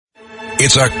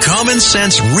It's a common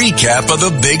sense recap of the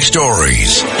big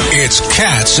stories. It's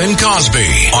Katz and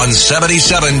Cosby on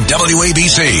 77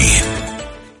 WABC.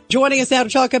 Joining us now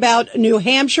to talk about New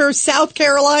Hampshire, South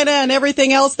Carolina, and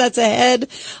everything else that's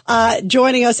ahead.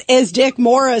 Joining us is Dick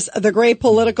Morris, the great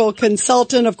political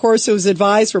consultant, of course, who's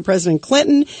advised for President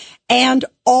Clinton and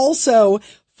also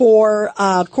for,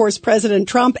 of course, President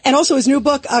Trump, and also his new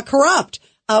book, Corrupt,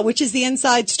 which is the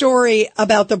inside story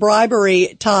about the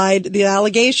bribery tied, the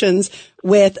allegations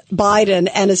with Biden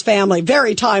and his family.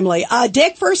 Very timely.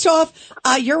 Dick, first off,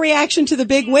 your reaction to the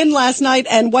big win last night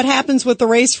and what happens with the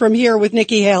race from here with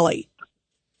Nikki Haley?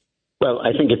 Well,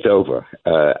 I think it's over.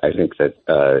 I think that,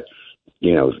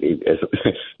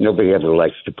 nobody ever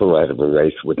likes to pull out of a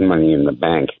race with money in the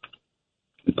bank.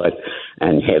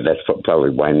 That's probably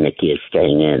why Nikki is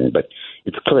staying in, but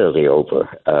it's clearly over.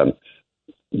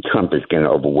 Trump is going to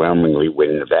overwhelmingly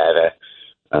win Nevada,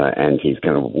 and he's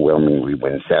going to overwhelmingly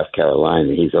win South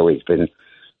Carolina. He's always been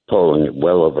polling at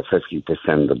well over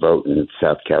 50% of the vote in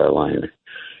South Carolina.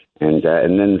 And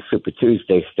then the Super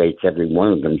Tuesday states, every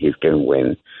one of them he's going to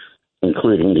win,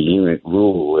 including the unit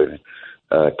rule in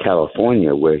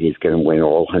California, where he's going to win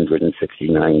all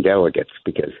 169 delegates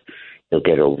because he'll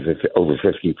get over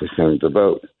 50% of the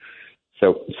vote.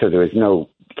 So there is no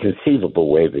conceivable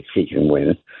way that she can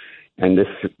win. And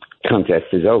this contest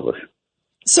is over.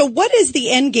 So what is the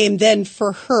end game then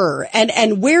for her?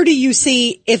 And where do you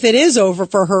see, if it is over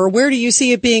for her, where do you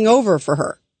see it being over for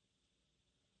her?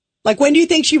 Like, when do you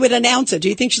think she would announce it? Do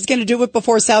you think she's going to do it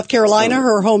before South Carolina,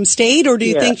 her home state? Or do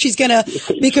you think she's going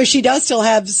to, because she does still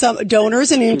have some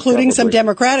donors and including some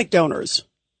Democratic donors?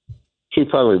 She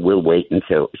probably will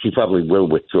she probably will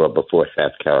withdraw before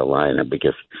South Carolina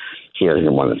because she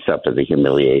doesn't want to suffer the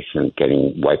humiliation of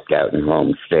getting wiped out in her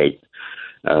home state.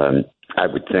 I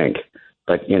would think.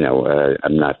 But,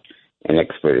 I'm not an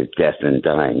expert at death and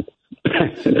dying.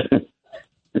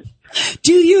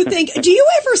 Do you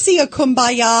ever see a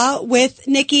kumbaya with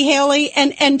Nikki Haley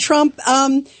and Trump?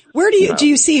 Where do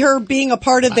you see her being a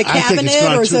part of the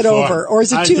cabinet, or is it over? Or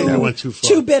is it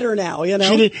too bitter now,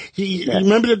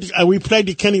 Remember that we played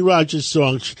the Kenny Rogers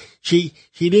song. She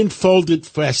didn't fold it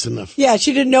fast enough. Yeah,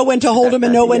 she didn't know when to hold him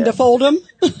and know when to fold him.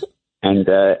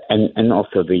 And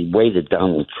also the way to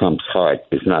Donald Trump's heart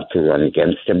is not to run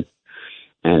against him.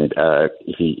 And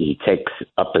he takes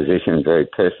opposition very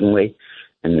personally.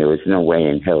 And there is no way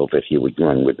in hell that he would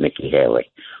run with Nikki Haley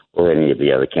or any of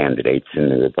the other candidates in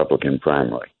the Republican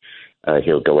primary.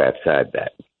 He'll go outside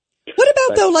that. What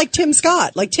about, though, like Tim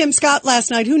Scott? Like Tim Scott last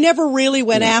night, who never really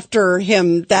went after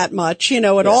him that much, at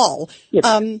all.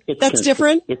 That's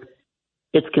different?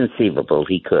 It's conceivable.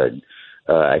 He could.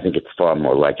 I think it's far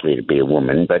more likely to be a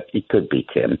woman, but it could be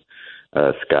Tim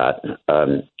Scott.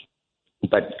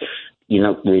 But,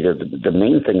 Rita, the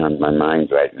main thing on my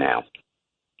mind right now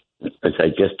is I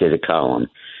just did a column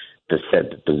that said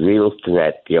that the real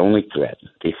threat, the only threat,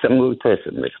 the single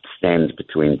person that stands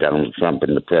between Donald Trump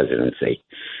and the presidency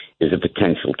is a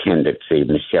potential candidacy,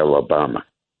 Michelle Obama.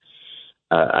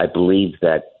 I believe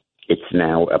that it's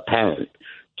now apparent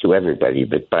to everybody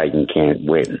that Biden can't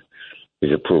win.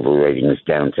 His approval rating is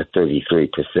down to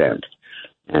 33%.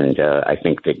 And I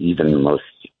think that even the most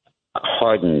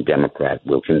hardened Democrat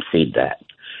will concede that.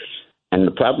 And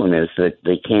the problem is that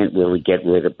they can't really get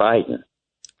rid of Biden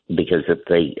because if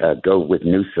they go with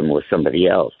Newsom or somebody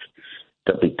else,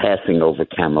 they'll be passing over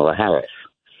Kamala Harris.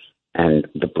 And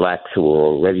the blacks who are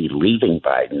already leaving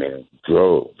Biden in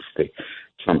droves,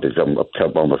 Trump is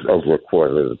almost over a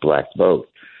quarter of the black vote,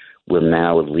 will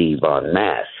now leave en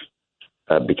masse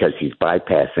because he's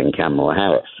bypassing Kamala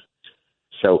Harris.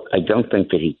 So I don't think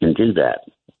that he can do that.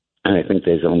 And I think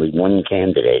there's only one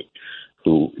candidate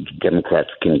who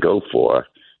Democrats can go for,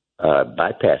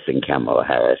 bypassing Kamala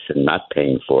Harris and not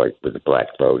paying for it with the black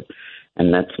vote,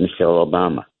 and that's Michelle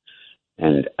Obama.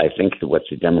 And I think that what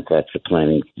the Democrats are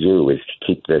planning to do is to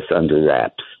keep this under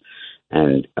wraps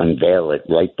and unveil it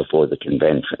right before the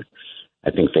convention.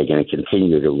 I think they're going to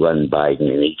continue to run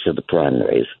Biden in each of the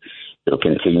primaries. He'll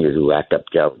continue to rack up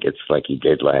delegates like he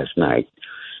did last night.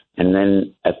 And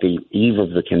then at the eve of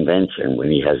the convention,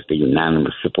 when he has the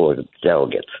unanimous support of the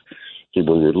delegates, he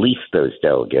will release those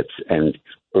delegates and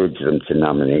urge them to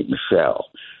nominate Michelle.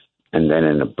 And then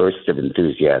in a burst of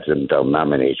enthusiasm, they'll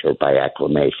nominate her by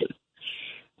acclamation.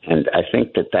 And I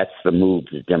think that that's the move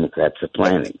the Democrats are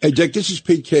planning. Hey, Dick, this is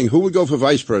Pete King. Who would go for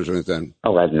vice president then?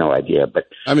 Oh, I have no idea. But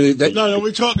I mean,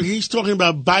 he's talking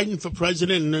about Biden for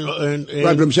president. And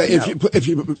right, but I'm saying if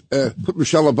you put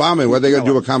Michelle Obama in, what are they going to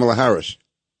do with Kamala Harris?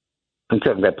 I'm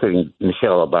talking about putting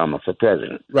Michelle Obama for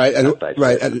president. Right, and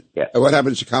what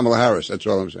happens to Kamala Harris? That's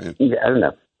all I'm saying. I don't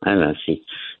know. She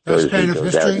goes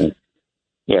out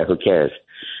Yeah, who cares?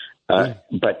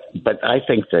 But I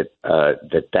think that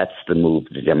that's the move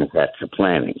the Democrats are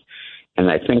planning. And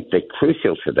I think that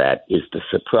crucial to that is the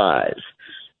surprise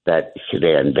that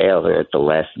they unveil her at the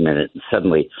last minute, and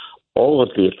suddenly all of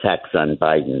the attacks on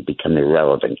Biden become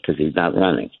irrelevant because he's not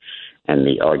running. And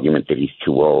the argument that he's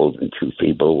too old and too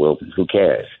feeble, well, who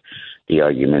cares? The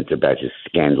argument about his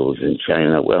scandals in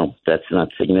China, well, that's not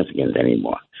significant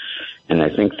anymore. And I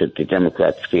think that the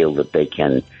Democrats feel that they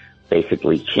can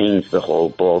basically change the whole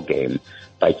ball game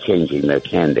by changing their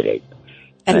candidate.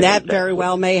 And that very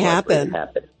well may happen.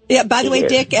 Yeah, by the way,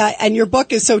 Dick, and your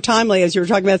book is so timely as you were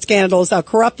talking about scandals,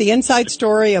 Corrupt, the Inside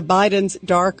Story of Biden's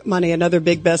Dark Money, another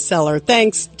big bestseller.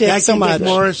 Thanks, Dick, so much. Dick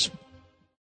Morris.